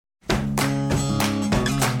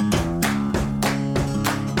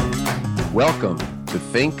Welcome to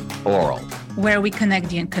Think Oral, where we connect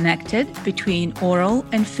the unconnected between oral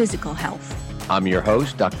and physical health. I'm your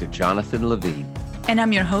host, Dr. Jonathan Levine. And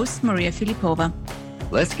I'm your host, Maria Filipova.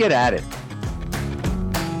 Let's get at it.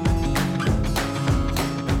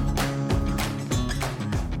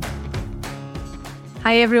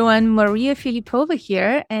 Hi, everyone. Maria Filipova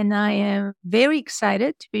here, and I am very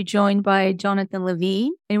excited to be joined by Jonathan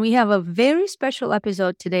Levine. And we have a very special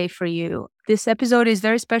episode today for you. This episode is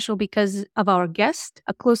very special because of our guest,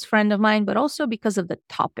 a close friend of mine, but also because of the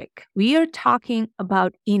topic. We are talking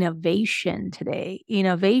about innovation today.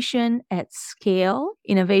 Innovation at scale,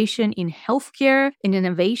 innovation in healthcare, and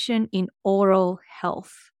innovation in oral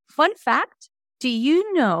health. Fun fact, do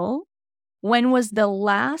you know when was the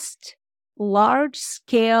last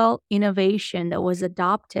large-scale innovation that was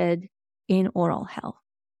adopted in oral health?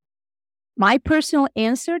 My personal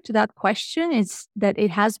answer to that question is that it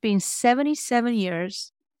has been 77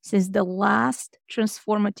 years since the last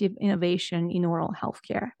transformative innovation in oral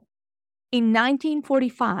healthcare. In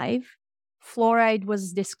 1945, fluoride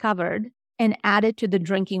was discovered and added to the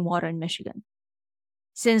drinking water in Michigan.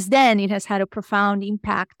 Since then, it has had a profound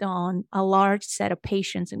impact on a large set of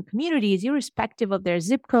patients and communities, irrespective of their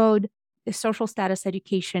zip code, the social status,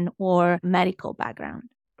 education, or medical background.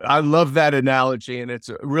 I love that analogy, and it's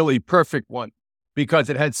a really perfect one because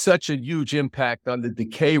it had such a huge impact on the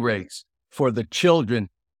decay rates for the children.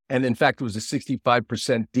 And in fact, it was a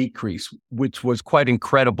 65% decrease, which was quite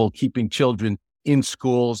incredible, keeping children in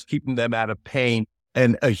schools, keeping them out of pain,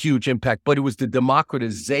 and a huge impact. But it was the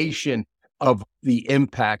democratization of the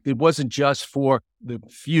impact. It wasn't just for the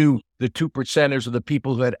 2%ers or the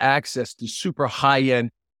people who had access to super high-end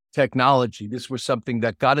technology. This was something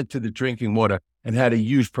that got into the drinking water and had a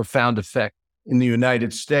huge, profound effect in the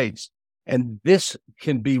United States. And this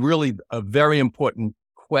can be really a very important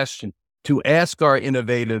question to ask our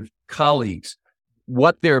innovative colleagues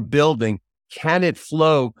what they're building. Can it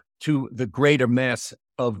flow to the greater mass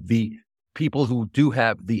of the people who do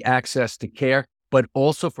have the access to care, but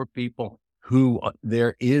also for people who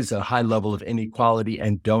there is a high level of inequality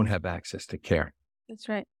and don't have access to care? That's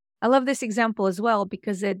right. I love this example as well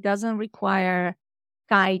because it doesn't require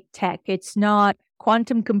high tech. It's not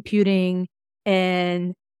quantum computing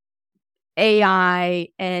and AI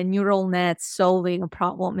and neural nets solving a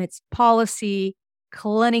problem. It's policy,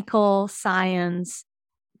 clinical science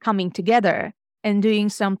coming together and doing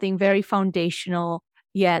something very foundational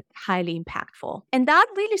yet highly impactful. And that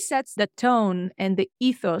really sets the tone and the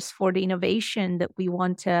ethos for the innovation that we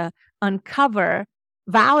want to uncover,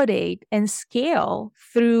 validate, and scale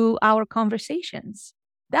through our conversations.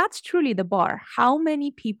 That's truly the bar. How many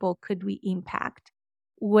people could we impact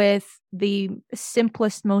with the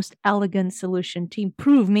simplest, most elegant solution to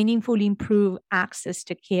meaningfully improve access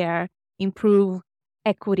to care, improve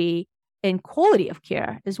equity and quality of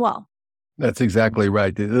care as well? That's exactly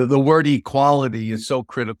right. The word equality is so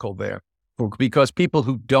critical there because people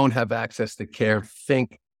who don't have access to care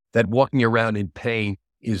think that walking around in pain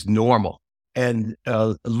is normal. And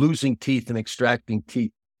losing teeth and extracting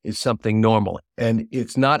teeth is something normal. And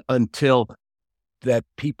it's not until that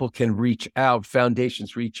people can reach out,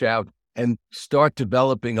 foundations reach out and start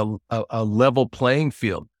developing a level playing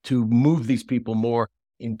field to move these people more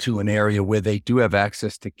into an area where they do have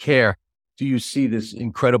access to care. Do you see this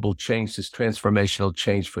incredible change, this transformational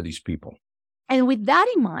change for these people? And with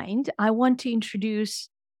that in mind, I want to introduce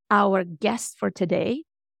our guest for today.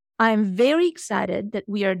 I'm very excited that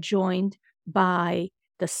we are joined by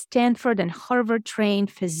the Stanford and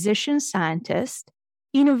Harvard-trained physician scientist,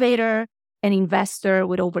 innovator, and investor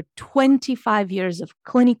with over 25 years of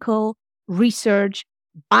clinical research,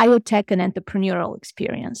 biotech, and entrepreneurial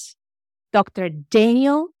experience. Dr.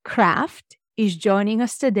 Daniel Kraft is joining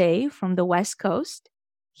us today from the West Coast.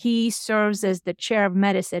 He serves as the chair of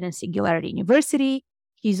medicine at Singularity University.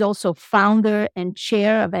 He's also founder and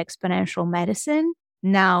chair of exponential medicine,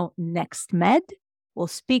 now NextMed. We'll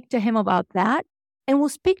speak to him about that. And we'll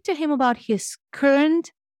speak to him about his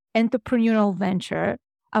current entrepreneurial venture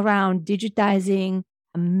around digitizing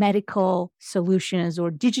medical solutions or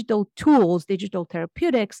digital tools, digital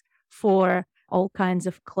therapeutics for all kinds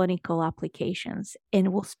of clinical applications.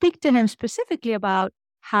 And we'll speak to him specifically about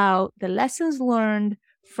how the lessons learned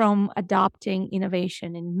from adopting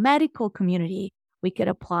innovation in medical community we could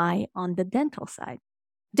apply on the dental side.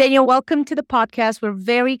 Daniel, welcome to the podcast. We're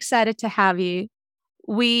very excited to have you.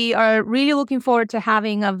 We are really looking forward to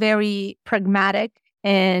having a very pragmatic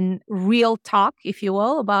and real talk, if you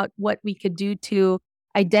will, about what we could do to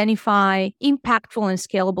identify impactful and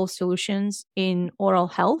scalable solutions in oral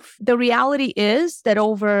health. The reality is that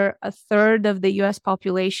over a third of the US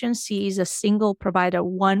population sees a single provider,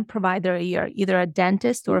 one provider a year, either a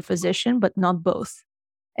dentist or a physician, but not both.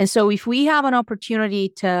 And so if we have an opportunity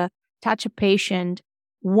to touch a patient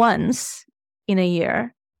once in a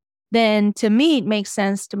year, then to me, it makes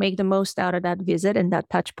sense to make the most out of that visit and that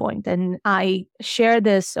touch point. And I share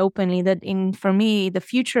this openly that for me, the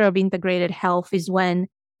future of integrated health is when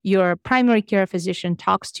your primary care physician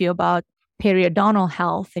talks to you about periodontal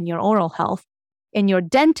health and your oral health, and your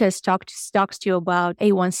dentist talks to you about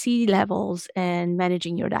A1C levels and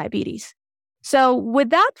managing your diabetes. So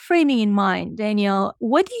with that framing in mind, Daniel,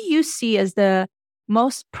 what do you see as the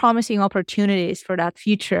most promising opportunities for that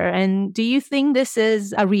future? And do you think this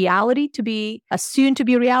is a reality a soon to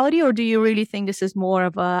be reality, or do you really think this is more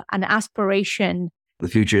of an aspiration? The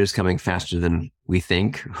future is coming faster than we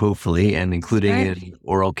think, hopefully, and including in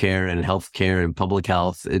oral care and healthcare and public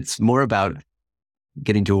health. It's more about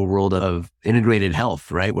getting to a world of integrated health,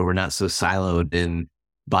 right? Where we're not so siloed in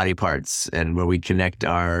body parts and where we connect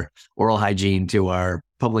our oral hygiene to our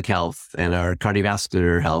public health and our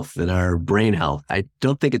cardiovascular health and our brain health. I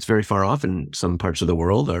don't think it's very far off, and some parts of the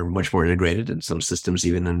world are much more integrated, and some systems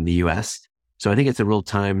even in the US. So I think it's a real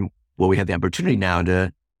time where we have the opportunity now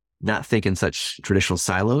to not think in such traditional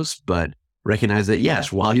silos, but recognize that,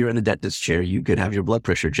 yes, while you're in the dentist chair, you could have your blood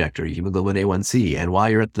pressure checked or your hemoglobin A1C. And while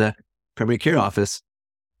you're at the primary care office,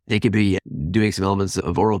 they could be doing some elements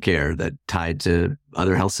of oral care that tied to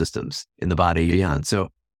other health systems in the body beyond. So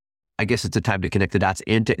I guess it's a time to connect the dots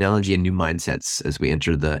and technology and new mindsets as we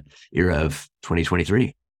enter the era of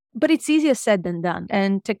 2023. But it's easier said than done.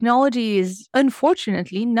 And technology is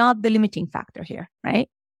unfortunately not the limiting factor here, right?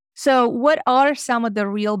 So what are some of the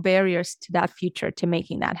real barriers to that future, to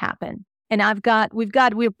making that happen? And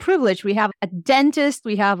we're privileged. We have a dentist,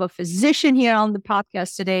 we have a physician here on the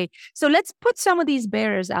podcast today. So let's put some of these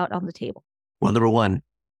barriers out on the table. Well, number one,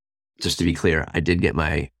 just to be clear, I did get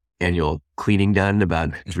my annual cleaning done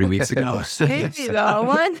about 3 weeks ago. Maybe though,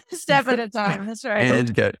 one step at a time. That's right.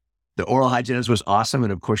 And the oral hygienist was awesome.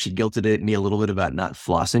 And of course, she guilted me a little bit about not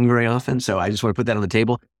flossing very often. So I just want to put that on the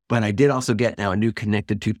table. But I did also get now a new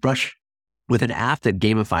connected toothbrush with an app that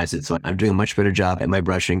gamifies it. So I'm doing a much better job at my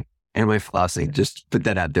brushing and my flossing. Just put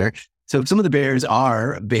that out there. So some of the barriers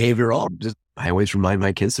are behavioral. I always remind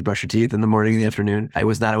my kids to brush your teeth in the morning and the afternoon. I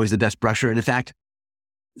was not always the best brusher. And in fact,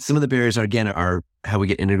 some of the barriers are how we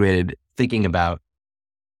get integrated, thinking about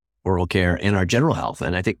oral care and our general health.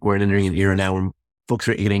 And I think we're entering an era now when folks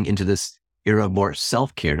are getting into this era of more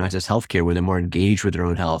self-care, not just healthcare, where they're more engaged with their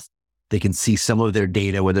own health. They can see some of their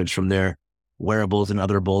data, whether it's from their wearables and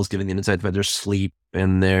other bowls, giving them insights about their sleep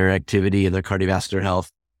and their activity and their cardiovascular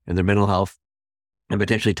health and their mental health, and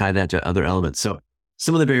potentially tie that to other elements. So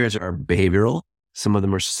some of the barriers are behavioral. Some of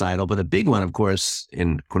them are societal, but the big one, of course,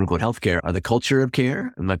 in quote unquote healthcare are the culture of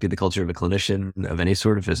care. It might be the culture of a clinician, of any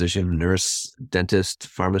sort of physician, nurse, dentist,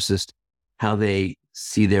 pharmacist, how they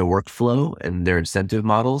see their workflow and their incentive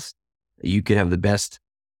models. You could have the best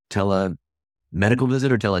telemedical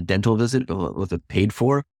visit or teledental visit with it paid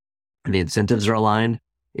for, and the incentives are aligned.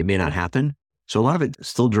 It may not happen. So a lot of it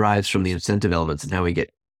still derives from the incentive elements and how we get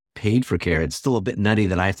paid for care. It's still a bit nutty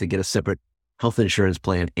that I have to get a separate health insurance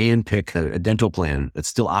plan and pick a dental plan that's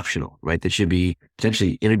still optional, right? That should be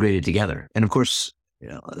potentially integrated together. And of course,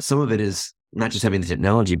 some of it is not just having the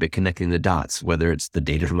technology, but connecting the dots, whether it's the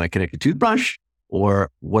data from my connected toothbrush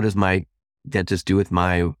or what does my dentist do with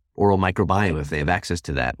my oral microbiome if they have access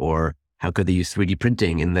to that, or how could they use 3D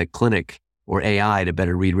printing in the clinic or AI to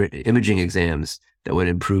better read imaging exams that would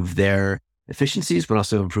improve their efficiencies, but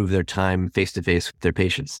also improve their time face-to-face with their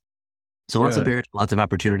patients. So lots of barriers, lots of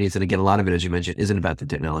opportunities. And again, a lot of it, as you mentioned, isn't about the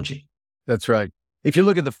technology. That's right. If you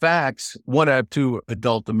look at the facts, 1 out of 2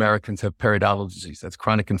 adult Americans have periodontal disease. That's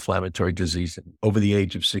chronic inflammatory disease. Over the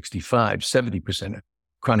age of 65, 70% of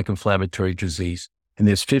chronic inflammatory disease. And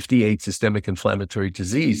there's 58 systemic inflammatory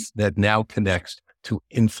disease that now connects to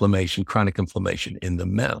inflammation, chronic inflammation in the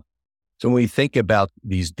mouth. So when we think about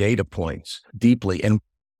these data points deeply, and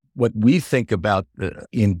what we think about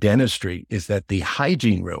in dentistry is that the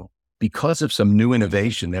hygiene room, because of some new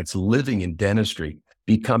innovation that's living in dentistry,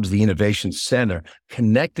 becomes the innovation center,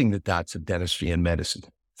 connecting the dots of dentistry and medicine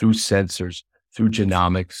through sensors, through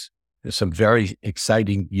genomics. There's some very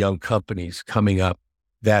exciting young companies coming up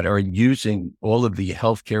that are using all of the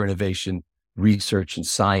healthcare innovation, research and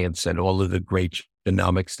science, and all of the great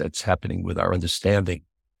genomics that's happening with our understanding,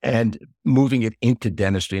 and moving it into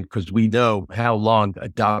dentistry, because we know how long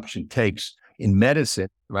adoption takes in medicine,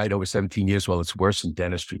 right? Over 17 years. Well, it's worse in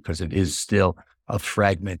dentistry because it is still a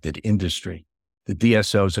fragmented industry. the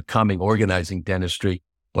DSOs are coming, organizing dentistry,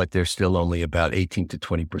 but they're still only about 18 to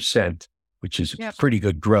 20%, which is pretty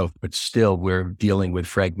good growth. But still, we're dealing with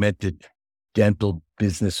fragmented dental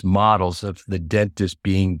business models of the dentist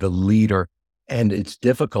being the leader. And it's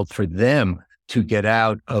difficult for them to get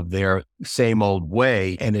out of their same old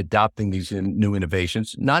way and adopting these new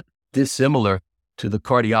innovations, not dissimilar to the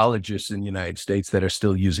cardiologists in the United States that are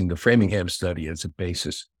still using the Framingham study as a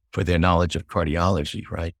basis for their knowledge of cardiology,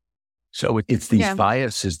 right? So it's these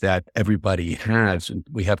biases that everybody has, and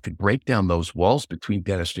we have to break down those walls between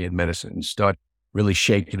dentistry and medicine and start really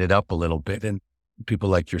shaking it up a little bit. And people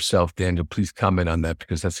like yourself, Daniel, please comment on that,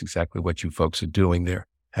 because that's exactly what you folks are doing there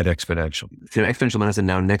at Exponential. So Exponential Medicine,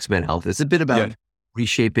 now NextMed Health, is a bit about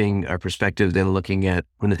reshaping our perspective and looking at,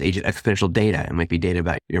 when the age of exponential data, it might be data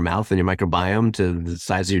about your mouth and your microbiome to the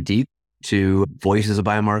size of your teeth, to voice as a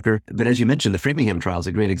biomarker. But as you mentioned, the Framingham trial is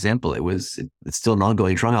a great example. It's still an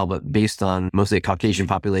ongoing trial, but based on mostly a Caucasian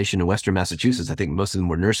population in Western Massachusetts. I think most of them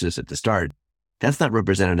were nurses at the start. That's not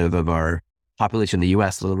representative of our population in the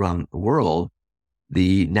US, let alone the world.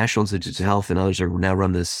 The National Institutes of Health and others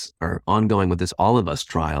are ongoing with this All of Us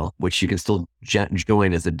trial, which you can still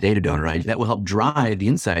join as a data donor, right? That will help drive the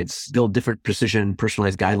insights, build different precision,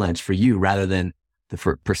 personalized guidelines for you rather than the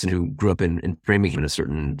person who grew up in Framingham in a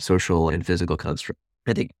certain social and physical construct.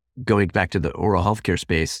 I think going back to the oral healthcare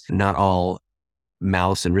space, not all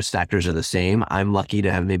mouse and risk factors are the same. I'm lucky to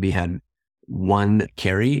have maybe had one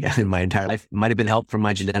carie in my entire life. Might have been helped from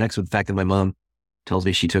my genetics with the fact that my mom tells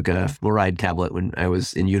me she took a fluoride tablet when I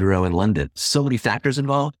was in utero in London. So many factors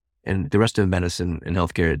involved, and the rest of medicine and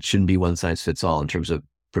healthcare, it shouldn't be one size fits all in terms of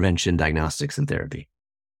prevention, diagnostics, and therapy.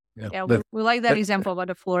 Yeah, we like that example about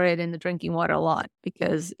the fluoride in the drinking water a lot,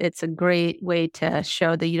 because it's a great way to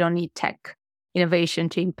show that you don't need tech innovation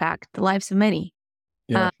to impact the lives of many.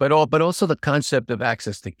 Yeah, but also the concept of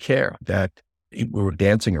access to care that we were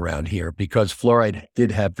dancing around here, because fluoride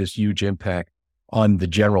did have this huge impact on the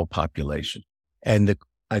general population. And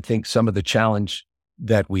I think some of the challenge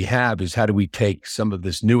that we have is, how do we take some of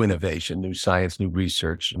this new innovation, new science, new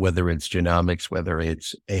research, whether it's genomics, whether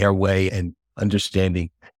it's airway and understanding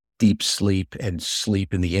deep sleep and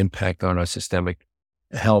sleep and the impact on our systemic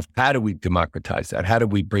health. How do we democratize that? How do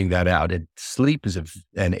we bring that out? And sleep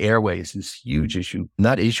and airway is this huge issue,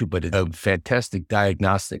 but a fantastic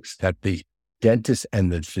diagnostics that the dentists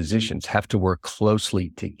and the physicians have to work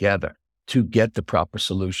closely together to get the proper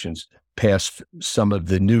solutions past some of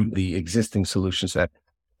the existing solutions that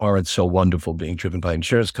aren't so wonderful being driven by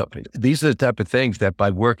insurance companies. These are the type of things that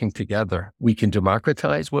by working together, we can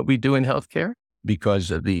democratize what we do in healthcare, because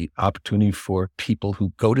of the opportunity for people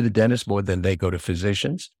who go to the dentist more than they go to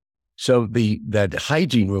physicians. So that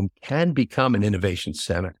hygiene room can become an innovation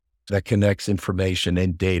center that connects information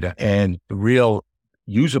and data and real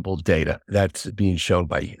usable data that's being shown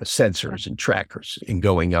by sensors and trackers, and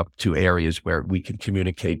going up to areas where we can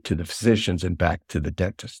communicate to the physicians and back to the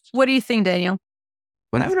dentists. What do you think, Daniel?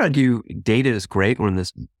 Well, I would argue data is great. We're in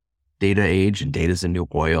this data age, and data is a new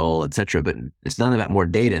oil, et cetera, but it's not about more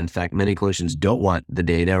data. In fact, many clinicians don't want the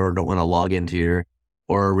data, or don't want to log into your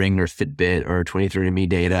Oura Ring or Fitbit or 23andMe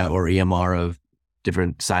data or EMR of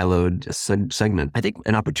different siloed segment. I think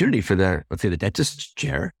an opportunity for let's say the dentist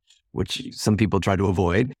chair, which some people try to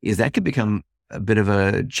avoid, is that could become a bit of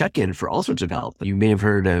a check-in for all sorts of health. You may have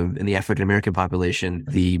heard of, in the African-American population,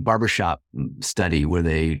 the barbershop study, where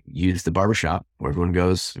they use the barbershop where everyone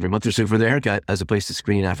goes every month or so for their haircut as a place to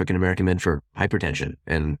screen African-American men for hypertension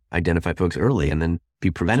and identify folks early, and then be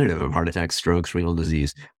preventative of heart attacks, strokes, renal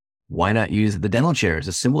disease. Why not use the dental chair as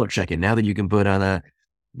a similar check-in now that you can put on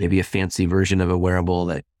maybe a fancy version of a wearable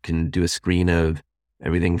that can do a screen of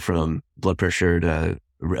everything from blood pressure to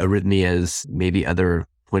arrhythmias, maybe other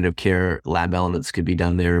point of care lab elements could be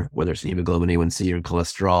done there, whether it's hemoglobin A1C or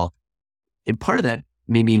cholesterol. And part of that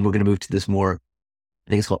may mean we're going to move to this more,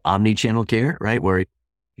 I think it's called omni-channel care, right? Where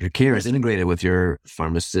your care is integrated with your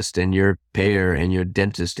pharmacist and your payer and your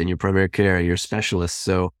dentist and your primary care, your specialist,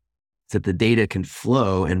 so that the data can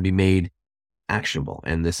flow and be made actionable.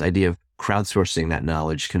 And this idea of crowdsourcing that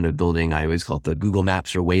knowledge, kind of building, I always call it the Google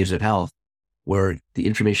Maps or Waves of Health, where the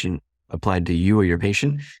information applied to you or your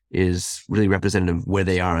patient is really representative of where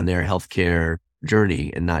they are on their healthcare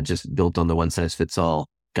journey, and not just built on the one-size-fits-all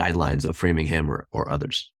guidelines of Framingham or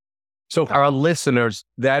others. So our listeners,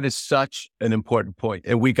 that is such an important point.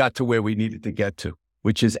 And we got to where we needed to get to,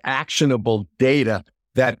 which is actionable data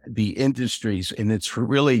that the industries, and it's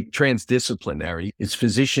really transdisciplinary, it's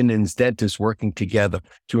physician and dentists working together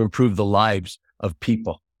to improve the lives of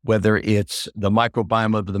people, whether it's the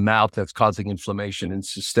microbiome of the mouth that's causing inflammation and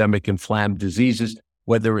systemic inflamed diseases,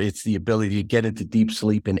 whether it's the ability to get into deep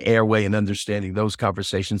sleep and airway and understanding those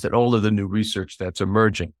conversations and all of the new research that's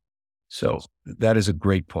emerging. So that is a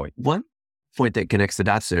great point. One point that connects the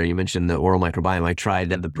dots there, you mentioned the oral microbiome. I tried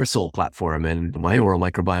the Bristle platform and my oral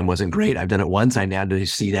microbiome wasn't great. I've done it once. I now to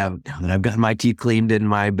see that I've gotten my teeth cleaned and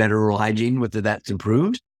my better oral hygiene, whether that's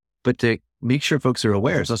improved. But to make sure folks are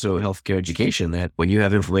aware, it's also healthcare education that when you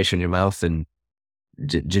have inflammation in your mouth and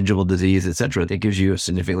gingival disease, et cetera, it gives you a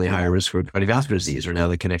significantly higher risk for cardiovascular disease, or now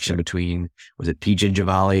the connection between, was it P.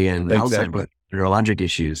 gingivalis and Alzheimer's, neurologic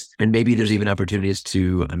issues. And maybe there's even opportunities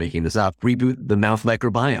to, I'm making this up, reboot the mouth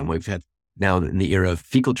microbiome. We've had now in the era of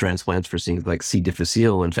fecal transplants for things like C.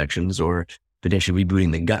 difficile infections, or potentially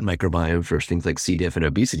rebooting the gut microbiome for things like C. diff and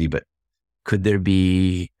obesity. But could there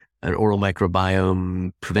be an oral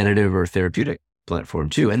microbiome preventative or therapeutic platform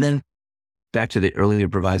too? And then back to the earlier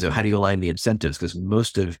proviso, how do you align the incentives? Because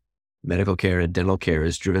most of medical care and dental care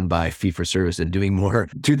is driven by fee for service and doing more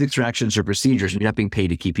tooth extractions or procedures, and you're not being paid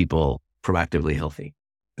to keep people proactively healthy.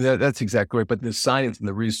 That's exactly right. But the science and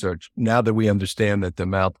the research, now that we understand that the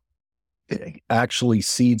mouth actually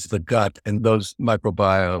seeds the gut and those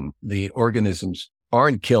microbiome, the organisms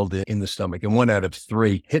aren't killed in the stomach, and 1 out of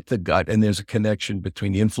 3 hit the gut, and there's a connection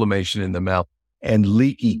between the inflammation in the mouth and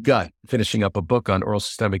leaky gut. Finishing up a book on oral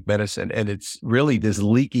systemic medicine, and it's really this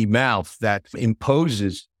leaky mouth that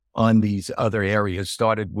imposes on these other areas.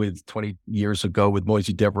 Started with 20 years ago with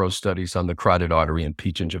Moisey Devereaux studies on the carotid artery and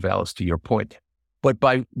P. gingivalis, to your point. But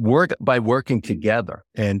by working together,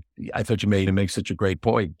 and I thought you make such a great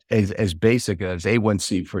point, as basic as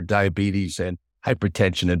A1C for diabetes and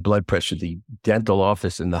hypertension and blood pressure, the dental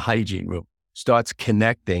office and the hygiene room starts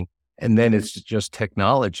connecting. And then it's just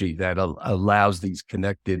technology that allows this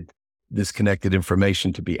connected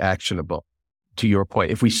information to be actionable. To your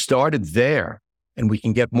point, if we started there and we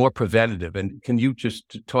can get more preventative, and can you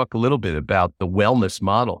just talk a little bit about the wellness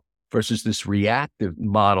model versus this reactive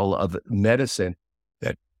model of medicine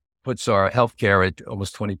that puts our healthcare at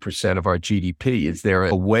almost 20% of our GDP? Is there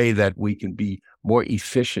a way that we can be more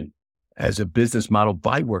efficient as a business model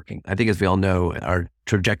by working? I think, as we all know, our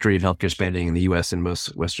trajectory of healthcare spending in the US and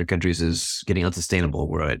most Western countries is getting unsustainable.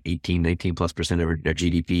 We're at 19+ % of our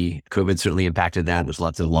GDP. COVID certainly impacted that. There's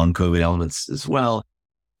lots of long COVID elements as well.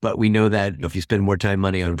 But we know that if you spend more time,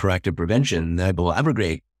 money on proactive prevention, that will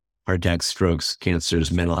abrogate heart attacks, strokes,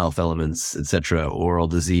 cancers, mental health elements, et cetera, oral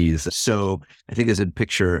disease. So I think there's a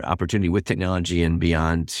picture opportunity with technology and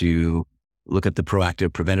beyond to look at the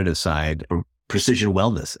proactive preventative side, or precision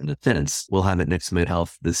wellness in a sense. We'll have at NextMed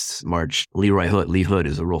Health this March. Lee Hood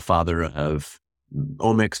is a real father of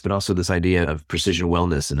omics, but also this idea of precision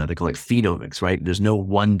wellness, and they call it phenomics, right? There's no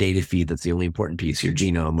one data feed that's the only important piece, your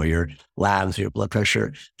genome or your labs or your blood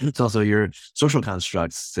pressure. It's also your social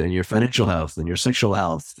constructs and your financial health and your sexual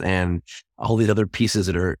health and all these other pieces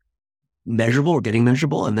that are measurable or getting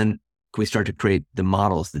measurable. And then we start to create the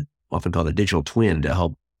models that often called a digital twin to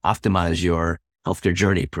help optimize your healthcare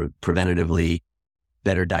journey, preventatively,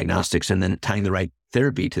 better diagnostics, and then tying the right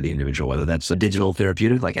therapy to the individual, whether that's a digital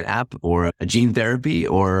therapeutic like an app or a gene therapy,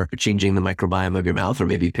 or changing the microbiome of your mouth, or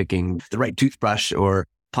maybe picking the right toothbrush or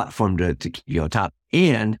platform to keep you on top,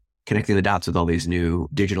 and connecting the dots with all these new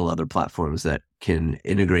digital other platforms that can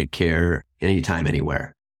integrate care anytime,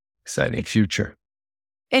 anywhere. Exciting future.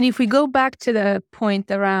 And if we go back to the point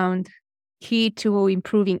around key to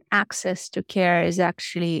improving access to care is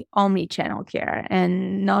actually omni-channel care,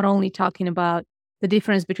 and not only talking about the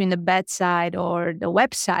difference between the bedside or the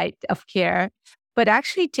website of care, but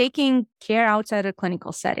actually taking care outside a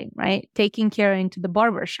clinical setting, right? Taking care into the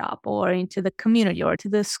barbershop or into the community or to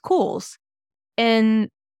the schools. And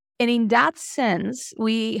in that sense,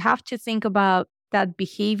 we have to think about that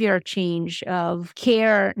behavior change of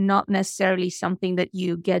care, not necessarily something that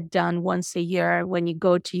you get done once a year when you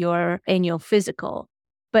go to your annual physical,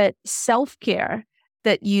 but self-care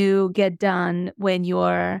that you get done when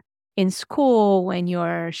you're in school, when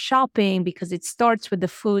you're shopping, because it starts with the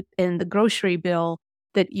food and the grocery bill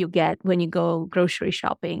that you get when you go grocery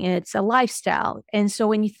shopping. And it's a lifestyle. And so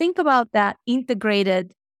when you think about that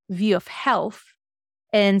integrated view of health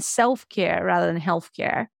and self-care rather than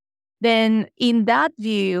healthcare, then in that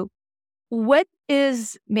view, what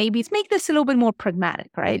is, maybe let's make this a little bit more pragmatic,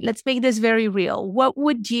 right? Let's make this very real. What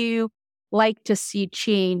would you like to see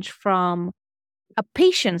change from a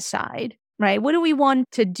patient side, right? What do we want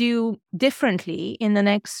to do differently in the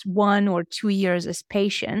next 1 or 2 years as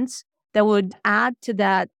patients that would add to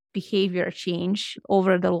that behavior change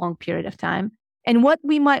over the long period of time? And what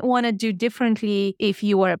we might want to do differently if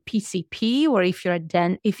you are a PCP, or if you're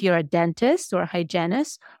a dentist or a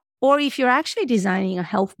hygienist, or if you're actually designing a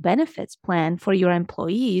health benefits plan for your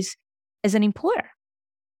employees as an employer.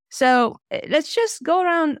 So let's just go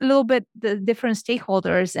around a little bit the different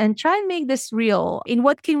stakeholders and try and make this real. In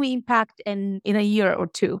what can we impact in a year or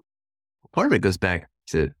two? Part of it goes back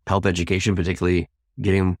to health education, particularly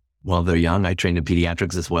getting them while they're young. I trained in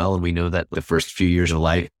pediatrics as well. And we know that the first few years of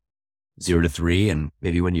life, 0 to 3, and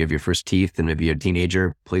maybe when you have your first teeth and maybe you're a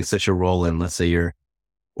teenager, plays such a role in, let's say, your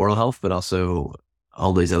oral health, but also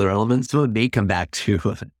all these other elements. So it may come back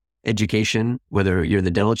to education, whether you're in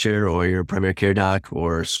the dental chair or you're a primary care doc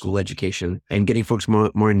or school education, and getting folks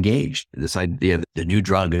more engaged. This idea that the new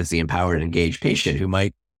drug is the empowered and engaged patient who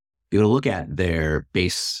might be able to look at their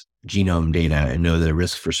base genome data and know the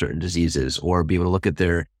risk for certain diseases, or be able to look at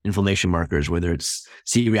their inflammation markers, whether it's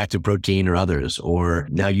C-reactive protein or others, or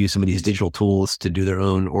now use some of these digital tools to do their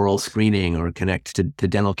own oral screening or connect to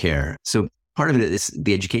dental care. So part of it is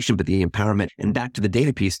the education, but the empowerment, and back to the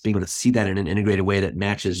data piece, being able to see that in an integrated way that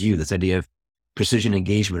matches you. This idea of precision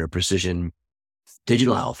engagement or precision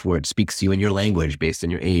digital health, where it speaks to you in your language based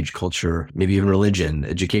on your age, culture, maybe even religion,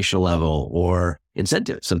 educational level, or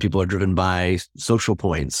incentives. Some people are driven by social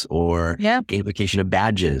points or gamification of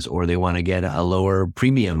badges, or they want to get a lower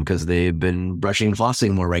premium because they've been brushing and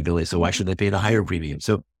flossing more regularly. So why should they pay a higher premium?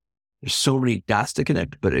 So there's so many dots to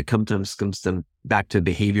connect, but it comes back to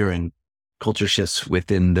behavior and culture shifts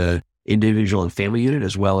within the individual and family unit,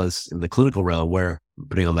 as well as in the clinical realm, where,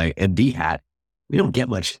 putting on my MD hat, we don't get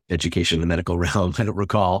much education in the medical realm, I don't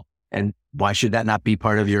recall. And why should that not be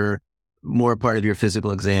part of your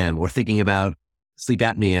physical exam, or thinking about sleep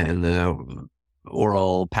apnea and the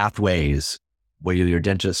oral pathways, whether you're a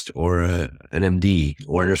dentist or an MD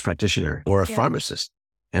or a nurse practitioner or a pharmacist,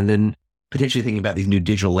 and then potentially thinking about these new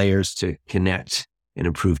digital layers to connect and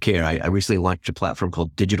improve care. I recently launched a platform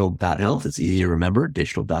called digital.health. It's easy to remember,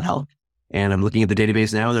 digital.health. And I'm looking at the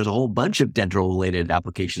database now. There's a whole bunch of dental-related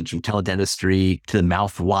applications, from teledentistry to the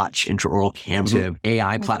mouth watch, intraoral camera, to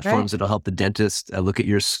AI platforms that'll help the dentist look at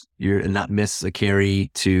your and not miss a carie,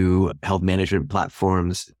 to health management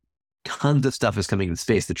platforms. Tons of stuff is coming into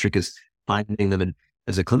space. The trick is finding them, and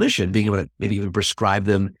as a clinician, being able to maybe even prescribe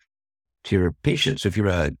them to your patients. So if you're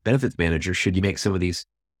a benefits manager, should you make some of these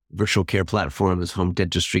virtual care platforms, home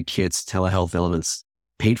dentistry kits, telehealth elements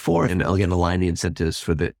paid for, and again, align the incentives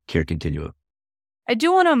for the care continuum? I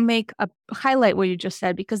do want to highlight what you just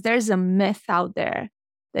said, because there's a myth out there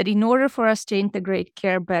that in order for us to integrate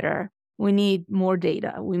care better, we need more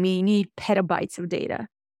data. We may need petabytes of data.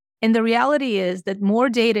 And the reality is that more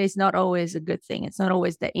data is not always a good thing. It's not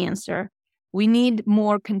always the answer. We need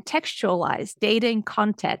more contextualized data in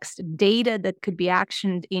context, data that could be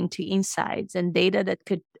actioned into insights, and data that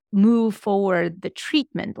could move forward the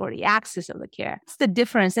treatment or the access of the care. That's the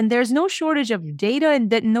difference. And there's no shortage of data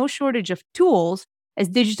and no shortage of tools, as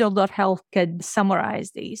digital.health could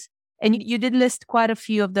summarize these. And you did list quite a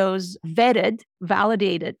few of those vetted,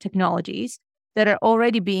 validated technologies that are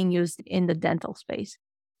already being used in the dental space.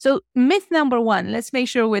 So myth number one, let's make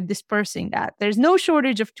sure we're dispersing that. There's no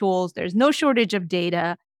shortage of tools. There's no shortage of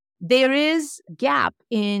data. There is a gap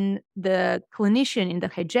in the clinician, in the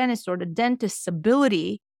hygienist or the dentist's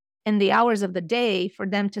ability in the hours of the day for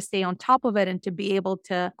them to stay on top of it and to be able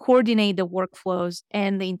to coordinate the workflows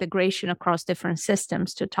and the integration across different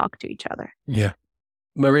systems to talk to each other. Yeah.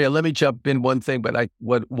 Maria, let me jump in one thing, but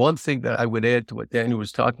one thing that I would add to what Daniel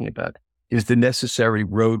was talking about is the necessary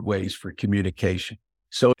roadways for communication.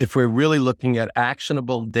 So if we're really looking at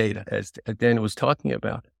actionable data, as Daniel was talking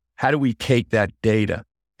about, how do we take that data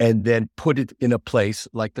and then put it in a place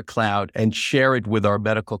like the cloud and share it with our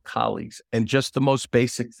medical colleagues? And just the most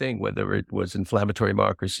basic thing, whether it was inflammatory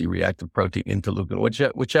markers, C-reactive protein, interleukin,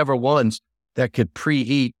 whichever ones that could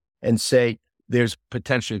preheat and say, there's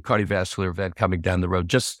potentially a cardiovascular event coming down the road.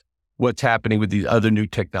 Just what's happening with these other new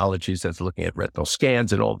technologies that's looking at retinal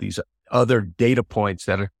scans and all these other data points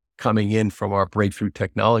that are coming in from our breakthrough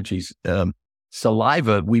technologies.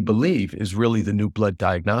 Saliva, we believe, is really the new blood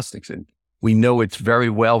diagnostics. And we know it's very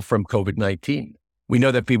well from COVID-19. We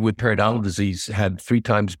know that people with periodontal disease had 3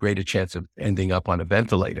 times greater chance of ending up on a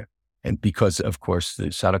ventilator. And because, of course, the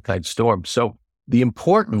cytokine storm. So the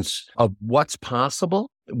importance of what's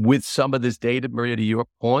possible with some of this data, Maria, to your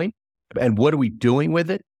point, and what are we doing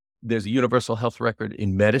with it? There's a universal health record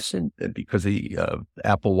in medicine because of the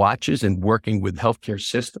Apple Watches and working with healthcare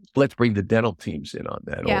systems. Let's bring the dental teams in on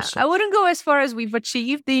that also. I wouldn't go as far as we've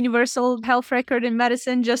achieved the universal health record in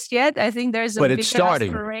medicine just yet. I think there's a bigger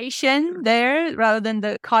aspiration there rather than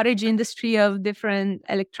the cottage industry of different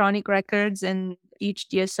electronic records and each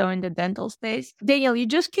DSO in the dental space. Daniel, you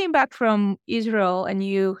just came back from Israel and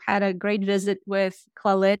you had a great visit with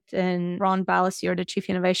Clalit and Ron Balasier, the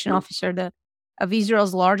Chief Innovation Officer of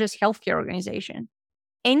Israel's largest healthcare organization.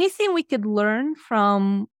 Anything we could learn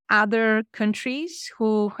from other countries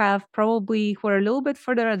who are a little bit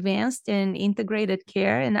further advanced in integrated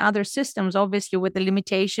care and other systems, obviously with the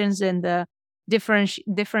limitations and the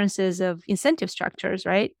differences of incentive structures,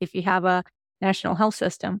 right? If you have a national health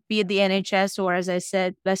system, be it the NHS or, as I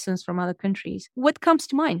said, lessons from other countries. What comes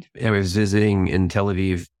to mind? I was visiting in Tel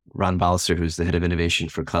Aviv, Ron Balser, who's the head of innovation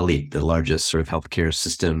for Kraft, the largest sort of healthcare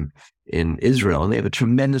system in Israel. And they have a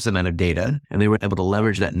tremendous amount of data, and they were able to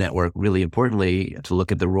leverage that network really importantly to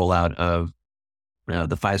look at the rollout of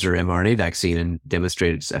the Pfizer mRNA vaccine and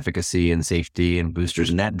demonstrate its efficacy and safety and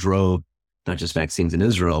boosters. And that drove not just vaccines in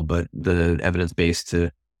Israel, but the evidence base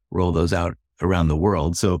to roll those out around the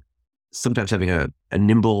world. So sometimes having a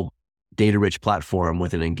nimble, data-rich platform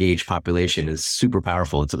with an engaged population is super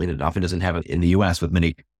powerful. It's something that often doesn't have it in the US with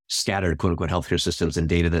many scattered, quote unquote, healthcare systems and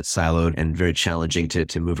data that's siloed and very challenging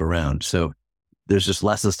to move around. So there's just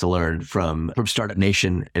lessons to learn from Startup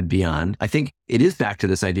Nation and beyond. I think it is back to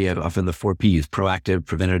this idea of often the 4 Ps: proactive,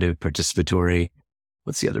 preventative, participatory.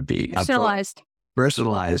 What's the other P?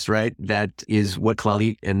 Personalized, right? That is what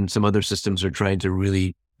Klalit and some other systems are trying to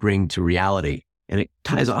really bring to reality. And it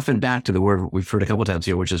ties often back to the word we've heard a couple of times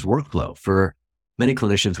here, which is workflow. For many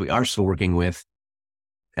clinicians, we are still working with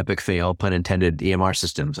epic fail, pun intended, EMR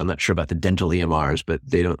systems. I'm not sure about the dental EMRs, but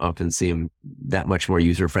they don't often seem that much more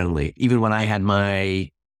user-friendly. Even when I had my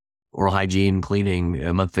oral hygiene cleaning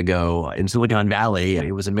a month ago in Silicon Valley,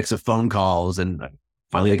 it was a mix of phone calls, and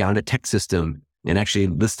finally I got on a tech system. And actually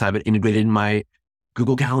this time it integrated in my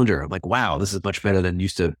Google Calendar. I'm like, wow, this is much better than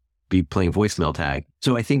used to be playing voicemail tag.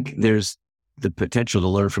 So I think there's the potential to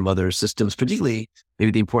learn from other systems, particularly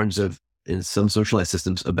maybe the importance of, in some socialized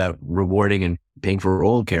systems, about rewarding and paying for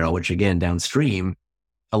oral care, which again, downstream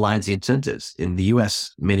aligns the incentives. In the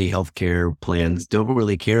US, many healthcare plans don't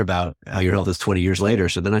really care about how your health is 20 years later.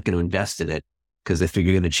 So they're not going to invest in it because they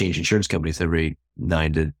figure you're going to change insurance companies every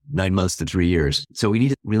 9 months to 3 years. So we need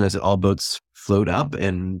to realize that all boats float up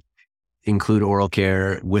and include oral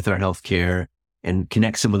care with our healthcare and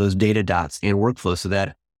connect some of those data dots and workflows so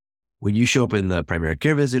that when you show up in the primary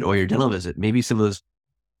care visit or your dental visit, maybe some of those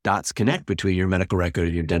dots connect between your medical record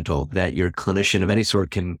and your dental, that your clinician of any sort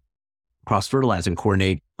can cross-fertilize and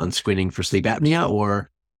coordinate on screening for sleep apnea or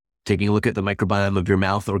taking a look at the microbiome of your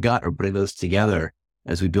mouth or gut, or putting those together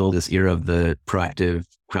as we build this era of the proactive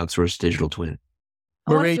crowdsourced digital twin.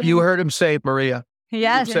 Maria, you heard him say it, Maria.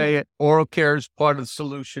 Yes. You say it. Oral care is part of the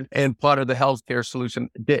solution and part of the healthcare solution.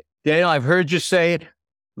 Daniel, I've heard you say it.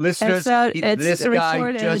 Listeners, this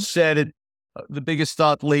guy just said it. The biggest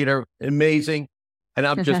thought leader, amazing. And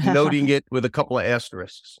I'm just noting it with a couple of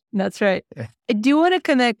asterisks. That's right. I do want to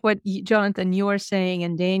connect what Jonathan, you were saying,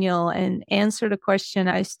 and Daniel, and answer the question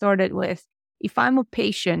I started with. If I'm a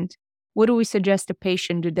patient, what do we suggest a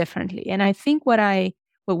patient do differently? And I think what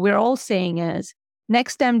we're all saying is,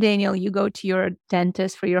 next time, Daniel, you go to your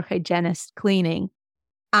dentist for your hygienist cleaning,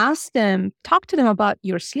 talk to them about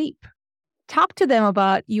your sleep. Talk to them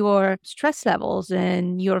about your stress levels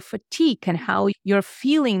and your fatigue and how you're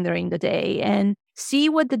feeling during the day, and see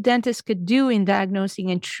what the dentist could do in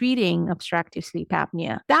diagnosing and treating obstructive sleep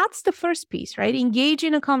apnea. That's the first piece, right? Engage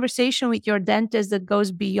in a conversation with your dentist that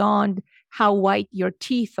goes beyond how white your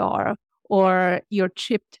teeth are or your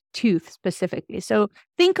chipped tooth specifically. So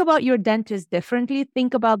think about your dentist differently.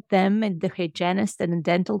 Think about them and the hygienist and the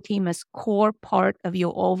dental team as core part of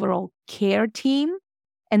your overall care team.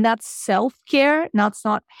 And that's self-care, that's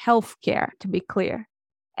not healthcare, to be clear.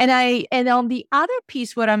 And on the other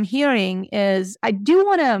piece, what I'm hearing is I do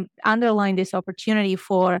want to underline this opportunity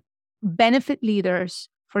for benefit leaders,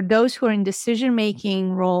 for those who are in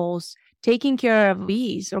decision-making roles, taking care of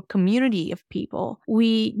these or community of people.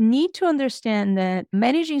 We need to understand that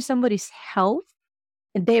managing somebody's health,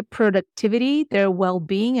 their productivity, their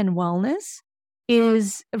well-being and wellness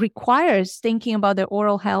requires thinking about their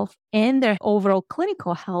oral health and their overall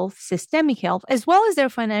clinical health, systemic health, as well as their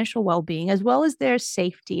financial well-being, as well as their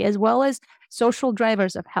safety, as well as social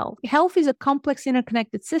drivers of health. Health is a complex,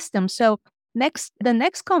 interconnected system. So the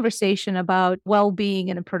next conversation about well-being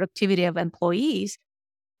and the productivity of employees,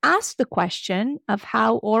 ask the question of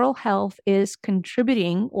how oral health is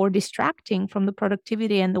contributing or distracting from the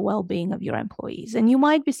productivity and the well-being of your employees. And you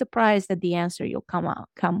might be surprised at the answer you'll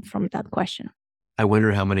come from that question. I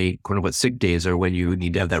wonder how many quote unquote sick days are when you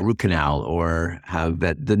need to have that root canal or have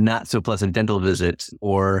the not so pleasant dental visit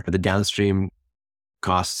or the downstream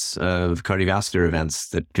costs of cardiovascular events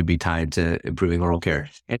that could be tied to improving oral care.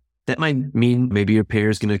 And that might mean maybe your payer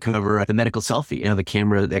is going to cover the medical selfie. The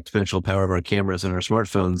camera, the exponential power of our cameras and our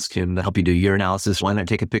smartphones can help you do urinalysis. Why not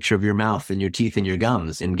take a picture of your mouth and your teeth and your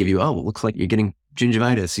gums and give you, it looks like you're getting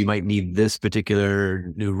gingivitis. You might need this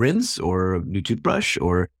particular new rinse or new toothbrush,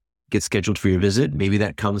 or get scheduled for your visit. Maybe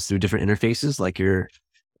that comes through different interfaces like your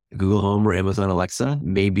Google Home or Amazon Alexa.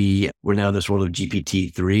 Maybe we're now in this world of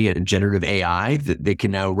GPT-3 and generative AI that they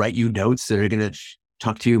can now write you notes that are going to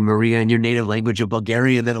talk to you, Maria, in your native language of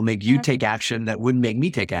Bulgarian that'll make you take action that wouldn't make me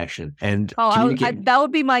take action. And that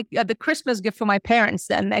would be my the Christmas gift for my parents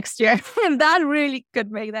then next year. And that really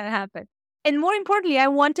could make that happen. And more importantly, I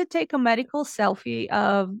want to take a medical selfie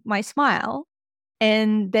of my smile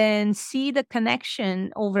and then see the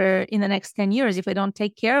connection over in the next 10 years if I don't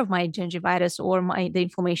take care of my gingivitis or the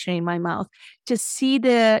inflammation in my mouth, to see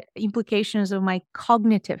the implications of my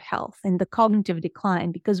cognitive health and the cognitive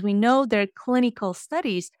decline, because we know there are clinical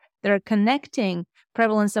studies that are connecting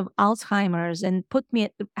prevalence of Alzheimer's and put me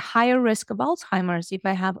at a higher risk of Alzheimer's if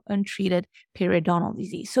I have untreated periodontal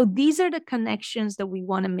disease. So these are the connections that we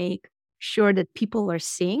want to make sure that people are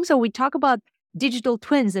seeing. So we talk about digital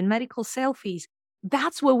twins and medical selfies.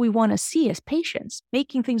 That's what we want to see as patients,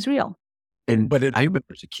 making things real. I remember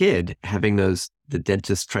as a kid having the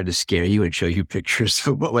dentist try to scare you and show you pictures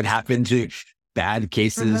of what would happen to bad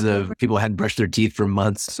cases of people who hadn't brushed their teeth for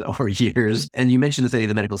months or years. And you mentioned the idea of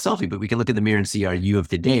the medical selfie, but we can look in the mirror and see our you of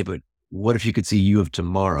today. But what if you could see you of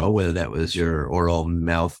tomorrow, whether that was your oral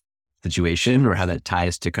mouth situation or how that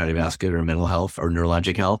ties to cardiovascular or mental health or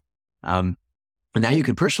neurologic health? And now you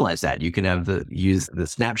can personalize that. You can use the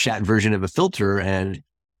Snapchat version of a filter and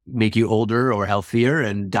make you older or healthier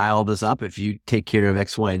and dial this up. If you take care of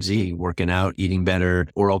X, Y, and Z, working out, eating better,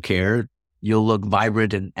 oral care, you'll look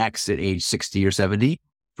vibrant and X at age 60 or 70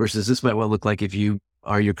 versus this might well look like if you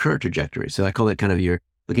are your current trajectory. So I call it kind of your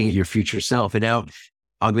looking at your future self. And now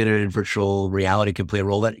augmented and virtual reality can play a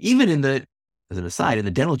role that even as an aside, in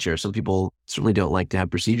the dental chair, some people certainly don't like to have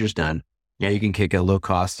procedures done. Now you can kick a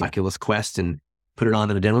low-cost Oculus Quest and put it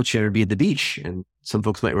on in a dental chair and be at the beach. And some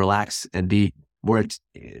folks might relax and be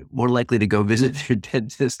more likely to go visit their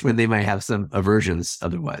dentist when they might have some aversions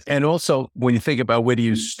otherwise. And also, when you think about where do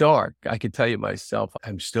you start, I can tell you myself,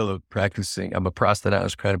 I'm still I'm a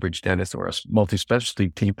prosthodontist, crown and bridge dentist, or a multi-specialty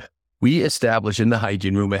team. We establish in the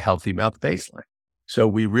hygiene room a healthy mouth baseline. So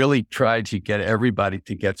we really try to get everybody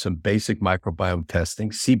to get some basic microbiome testing,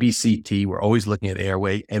 CBCT, we're always looking at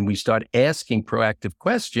airway, and we start asking proactive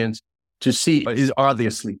questions to see, are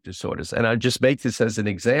there sleep disorders? And I just make this as an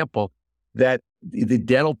example that the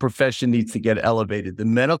dental profession needs to get elevated. The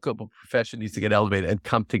medical profession needs to get elevated and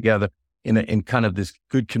come together in kind of this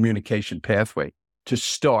good communication pathway to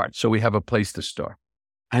start. So we have a place to start.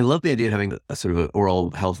 I love the idea of having a sort of an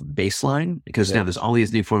oral health baseline because now there's all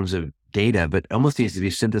these new forms of data, but it almost needs to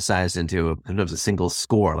be synthesized into sometimes a single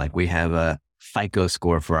score. Like we have a FICO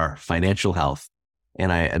score for our financial health.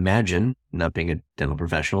 And I imagine, not being a dental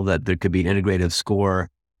professional, that there could be an integrative score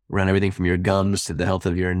around everything from your gums to the health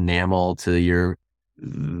of your enamel to your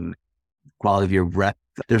quality of your breath.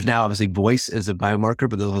 There's now obviously voice as a biomarker,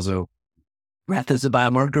 but there's also breath as a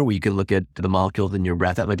biomarker where you can look at the molecules in your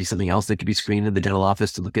breath. That might be something else that could be screened in the dental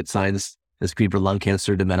office to look at signs that screen for lung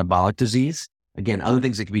cancer to metabolic disease. Again, other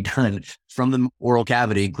things that can be done from the oral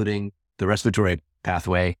cavity, including the respiratory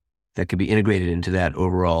pathway, that could be integrated into that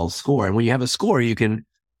overall score. And when you have a score, you can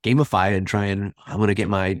gamify and try and, I want to get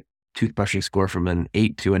my toothbrushing score from an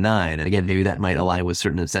 8 to a 9. And again, maybe that might align with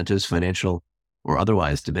certain incentives, financial or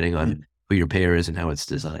otherwise, depending on who your payer is and how it's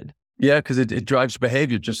designed. Yeah, because it drives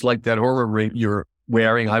behavior, just like that Oura ring you're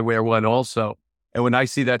wearing. I wear one also. And when I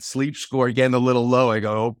see that sleep score again a little low, I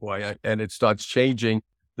go, oh boy, and it starts changing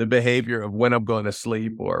the behavior of when I'm going to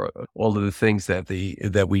sleep or all of the things that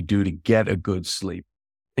we do to get a good sleep.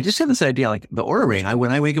 I just have this idea, like the Oura ring. when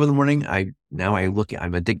I wake up in the morning,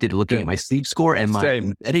 I'm addicted to looking at my sleep score and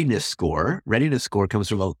my readiness score. Readiness score comes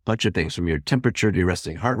from a bunch of things, from your temperature to your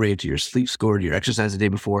resting heart rate to your sleep score to your exercise the day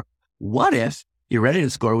before. What if your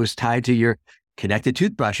readiness score was tied to your connected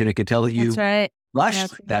toothbrush and it could tell that you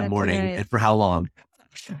brushed that morning and for how long?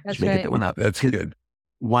 That's right. That one up. That's good.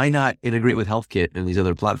 Why not integrate with HealthKit and these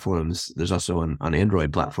other platforms? There's also on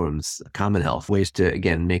Android platforms, Common Health, ways to,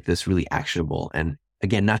 again, make this really actionable and,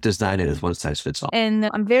 again, not design it as one size fits all. And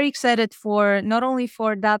I'm very excited for not only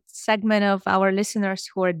for that segment of our listeners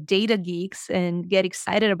who are data geeks and get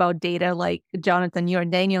excited about data like Jonathan, you or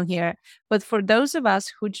Daniel here, but for those of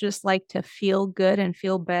us who just like to feel good and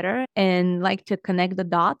feel better and like to connect the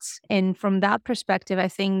dots. And from that perspective, I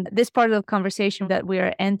think this part of the conversation that we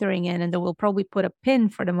are entering in and that we'll probably put a pin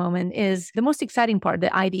for the moment is the most exciting part,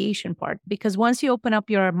 the ideation part. Because once you open up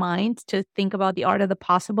your mind to think about the art of the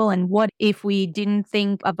possible and what if we didn't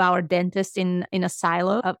think of our dentist in a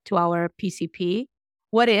silo up to our PCP,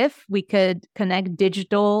 what if we could connect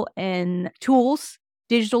digital tools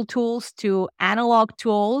to analog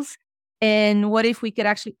tools And what if we could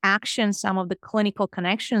actually action some of the clinical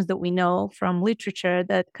connections that we know from literature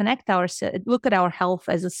that look at our health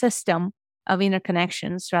as a system of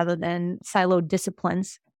interconnections rather than siloed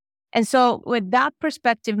disciplines? And so with that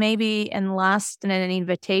perspective, maybe, and last, and an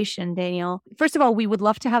invitation, Daniel, first of all, we would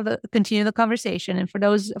love to continue the conversation. And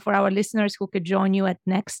for our listeners who could join you at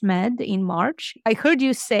NextMed in March, I heard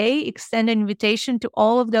you extend an invitation to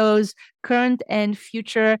all of those current and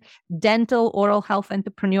future dental oral health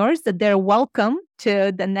entrepreneurs that they're welcome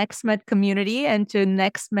to the NextMed community and to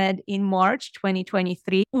NextMed in March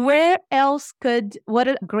 2023. What are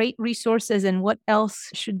great resources and what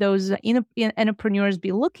else should those entrepreneurs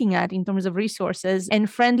be looking at in terms of resources and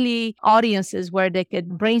friendly audiences where they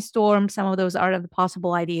could brainstorm some of those art of the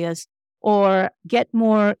possible ideas or get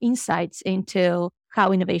more insights into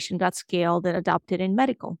how innovation got scaled and adopted in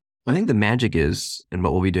medical? I think the magic is, and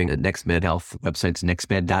what we'll be doing at NextMed Health, website's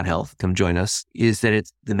nextmed.health, come join us, is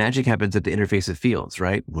that the magic happens at the interface of fields,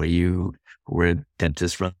 right? Where a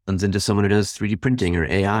dentist runs into someone who does 3D printing or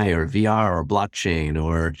AI or VR or blockchain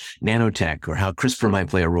or nanotech, or how CRISPR might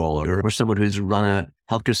play a role, or someone who's run a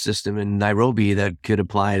healthcare system in Nairobi that could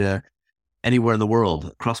apply to anywhere in the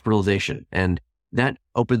world, cross-fertilization. And that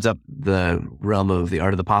opens up the realm of the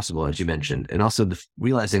art of the possible, as you mentioned. And also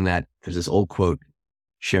realizing that there's this old quote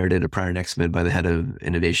shared at a prior NextMed by the head of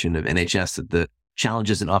innovation of NHS, that the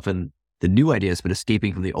challenge isn't often the new ideas, but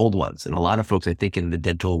escaping from the old ones. And a lot of folks, I think, in the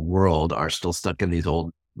dental world are still stuck in these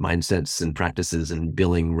old mindsets and practices and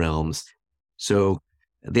billing realms. So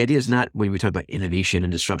the idea is not, when we talk about innovation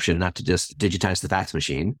and disruption, not to just digitize the fax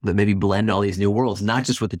machine, but maybe blend all these new worlds, not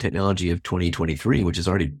just with the technology of 2023, which is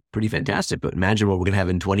already pretty fantastic, but imagine what we're going to have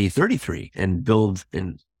in 2033 and build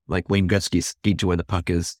in, like Wayne Gretzky's skate to where the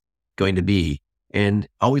puck is going to be. And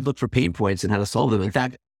always look for pain points and how to solve them. In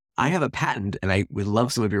fact, I have a patent, and I would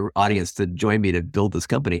love some of your audience to join me to build this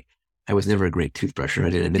company. I was never a great toothbrusher. I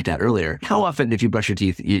didn't admit that earlier. How often, if you brush your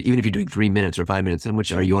teeth, even if you're doing 3 minutes or 5 minutes, how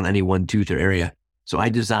much are you on any one tooth or area? So I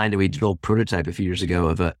designed a digital prototype a few years ago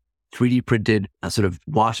of a 3D printed sort of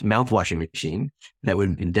mouth washing machine that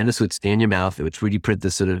dentists would stay in your mouth. It would 3D print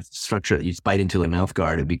this sort of structure that you bite into a mouth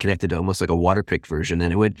guard. It'd be connected to almost like a water pick version.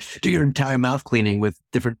 And it would do your entire mouth cleaning with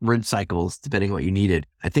different rinse cycles, depending on what you needed.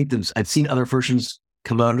 I think I've seen other versions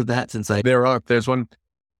come out of that There's one,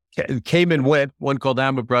 it came and went, one called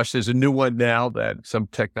AmaBrush. There's a new one now that some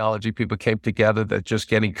technology people came together that's just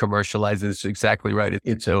getting commercialized. It's exactly right.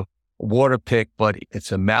 It's a water pick, but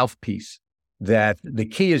it's a mouthpiece. That the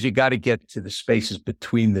key is you got to get to the spaces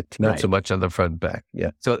between the teeth, not so much on the front and back.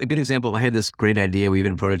 Yeah. So a good example, I had this great idea. We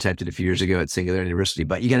even prototyped it a few years ago at Singularity University,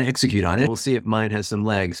 but you got to execute on it. We'll see if mine has some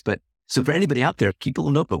legs. But so for anybody out there, keep a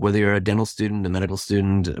little notebook, whether you're a dental student, a medical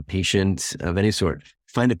student, a patient of any sort,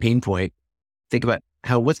 find a pain point. Think about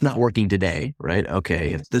what's not working today, right?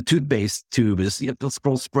 Okay, if the toothpaste tube is, let's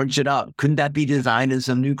scrunch it up. Couldn't that be designed in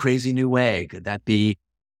some crazy new way? Could that be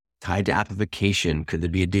tied to application? Could there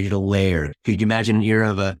be a digital layer? Could you imagine an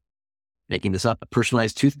era of making this up, a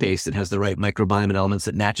personalized toothpaste that has the right microbiome and elements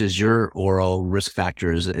that matches your oral risk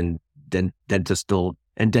factors and dental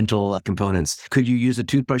components? Could you use a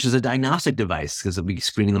toothbrush as a diagnostic device because it'll be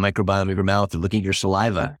screening the microbiome of your mouth or looking at your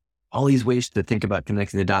saliva? All these ways to think about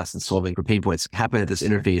connecting the dots and solving for pain points happen at this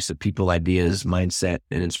interface of people, ideas, mindset,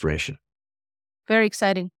 and inspiration. Very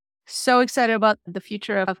exciting. So excited about the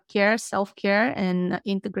future of care, self-care, and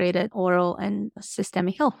integrated oral and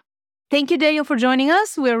systemic health. Thank you, Daniel, for joining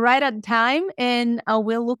us. We're right at time, and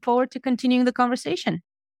we'll look forward to continuing the conversation.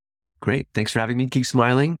 Great. Thanks for having me. Keep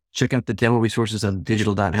smiling. Check out the demo resources on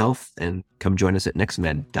digital.health and come join us at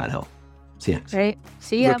nextmed.health. See ya. Great.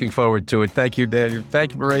 See ya. Looking forward to it. Thank you, Daniel.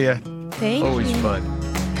 Thank you, Maria. Thank Always you. fun.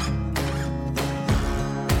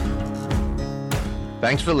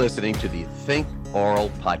 Thanks for listening to the Think Oral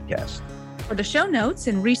podcast. For the show notes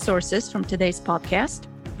and resources from today's podcast,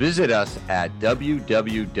 Visit us at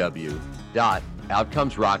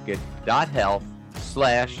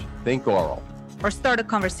www.outcomesrocket.health/thinkoral. or start a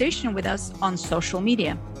conversation with us on social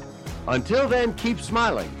media. Until then, keep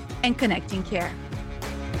smiling And connecting care.